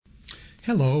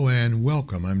Hello and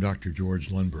welcome. I'm Dr. George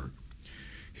Lundberg.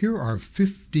 Here are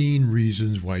 15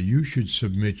 reasons why you should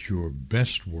submit your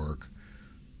best work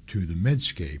to the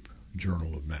Medscape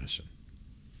Journal of Medicine.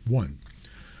 1.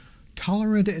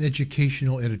 Tolerant and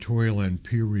educational editorial and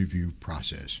peer review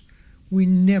process. We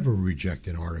never reject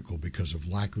an article because of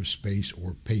lack of space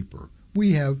or paper.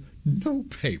 We have no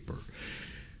paper.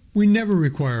 We never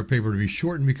require a paper to be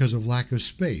shortened because of lack of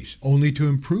space, only to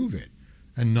improve it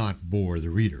and not bore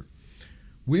the reader.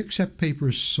 We accept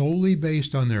papers solely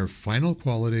based on their final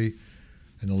quality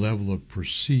and the level of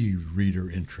perceived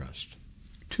reader interest.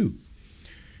 2.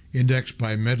 Indexed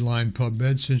by Medline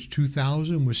PubMed since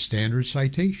 2000 with standard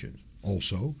citations.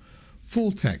 Also,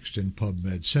 full text in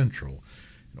PubMed Central.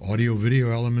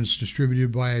 Audio-video elements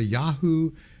distributed by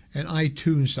Yahoo and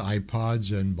iTunes to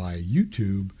iPods and by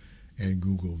YouTube and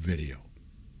Google Video.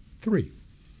 3.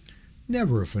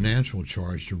 Never a financial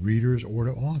charge to readers or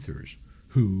to authors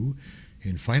who,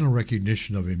 in final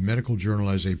recognition of a medical journal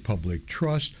as a public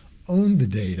trust, own the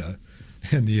data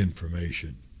and the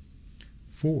information.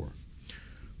 4.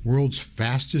 World's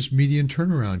fastest median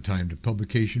turnaround time to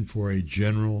publication for a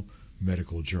general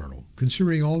medical journal,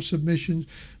 considering all submissions,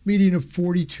 median of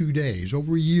 42 days,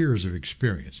 over years of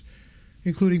experience,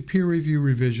 including peer review,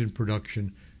 revision,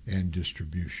 production, and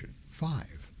distribution.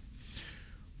 5.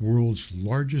 World's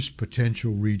largest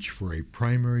potential reach for a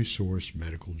primary source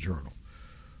medical journal.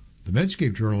 The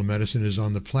Medscape Journal of Medicine is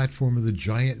on the platform of the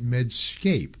giant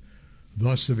Medscape,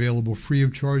 thus available free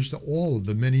of charge to all of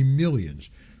the many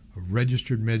millions of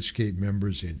registered Medscape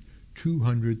members in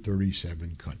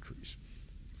 237 countries.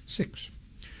 6.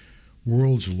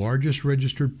 World's largest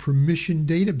registered permission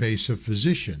database of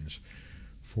physicians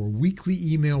for weekly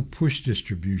email push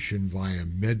distribution via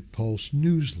MedPulse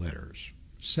newsletters.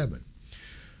 7.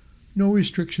 No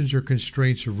restrictions or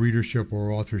constraints of readership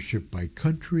or authorship by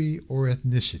country or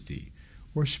ethnicity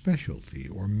or specialty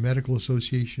or medical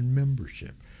association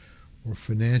membership or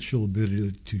financial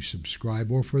ability to subscribe,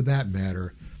 or for that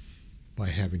matter, by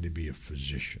having to be a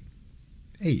physician.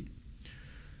 8.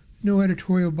 No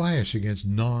editorial bias against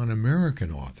non-American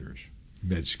authors,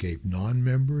 Medscape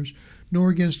non-members, nor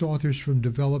against authors from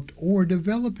developed or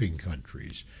developing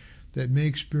countries that may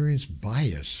experience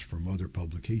bias from other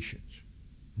publications.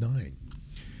 9.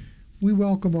 We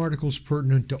welcome articles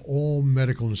pertinent to all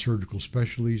medical and surgical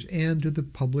specialties and to the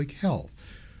public health,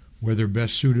 whether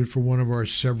best suited for one of our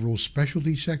several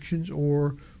specialty sections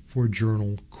or for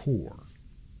journal core.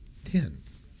 10.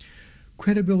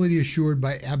 Credibility assured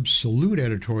by absolute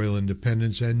editorial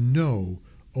independence and no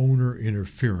owner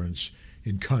interference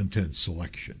in content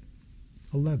selection.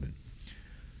 11.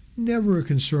 Never a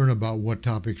concern about what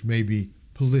topics may be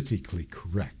politically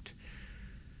correct.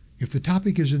 If the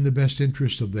topic is in the best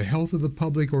interest of the health of the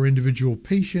public or individual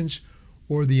patients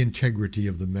or the integrity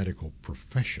of the medical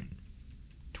profession.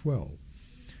 12.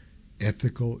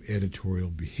 Ethical editorial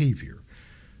behavior,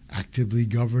 actively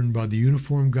governed by the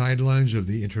uniform guidelines of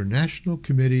the International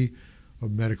Committee of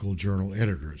Medical Journal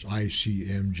Editors,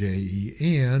 ICMJE,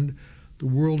 and the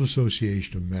World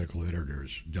Association of Medical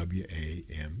Editors,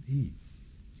 WAME.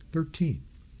 13.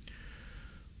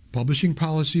 Publishing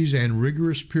policies and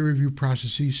rigorous peer review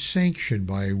processes sanctioned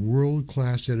by a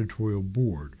world-class editorial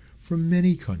board from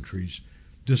many countries,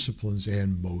 disciplines,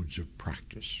 and modes of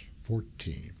practice.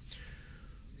 14.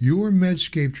 Your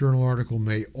Medscape Journal article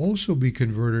may also be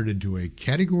converted into a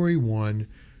Category 1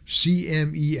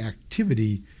 CME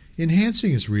activity,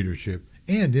 enhancing its readership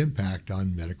and impact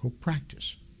on medical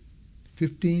practice.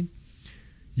 15.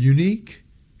 Unique,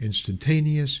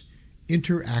 instantaneous,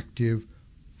 interactive,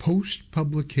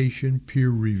 post-publication peer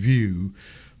review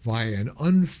via an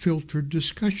unfiltered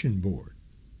discussion board.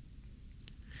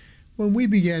 When we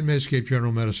began Medscape Journal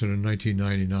of Medicine in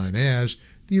 1999 as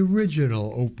the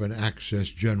original open access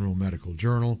general medical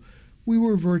journal, we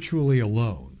were virtually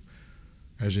alone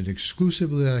as an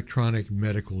exclusively electronic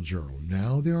medical journal.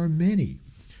 Now there are many,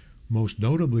 most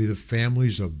notably the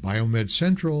families of Biomed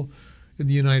Central in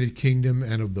the United Kingdom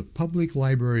and of the Public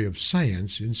Library of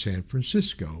Science in San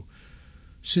Francisco,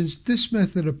 since this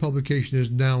method of publication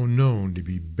is now known to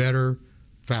be better,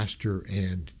 faster,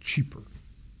 and cheaper.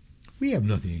 We have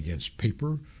nothing against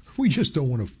paper. We just don't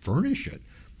want to furnish it,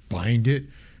 bind it,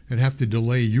 and have to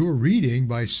delay your reading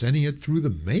by sending it through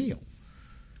the mail.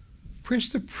 Press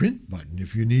the print button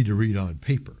if you need to read on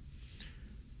paper.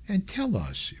 And tell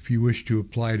us if you wish to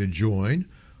apply to join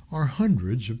our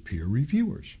hundreds of peer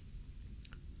reviewers.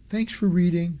 Thanks for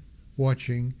reading,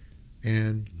 watching,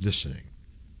 and listening.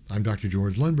 I'm Dr.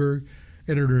 George Lundberg,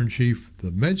 Editor-in-Chief of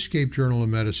the Medscape Journal of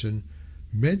Medicine,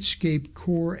 Medscape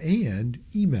Core, and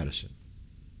eMedicine.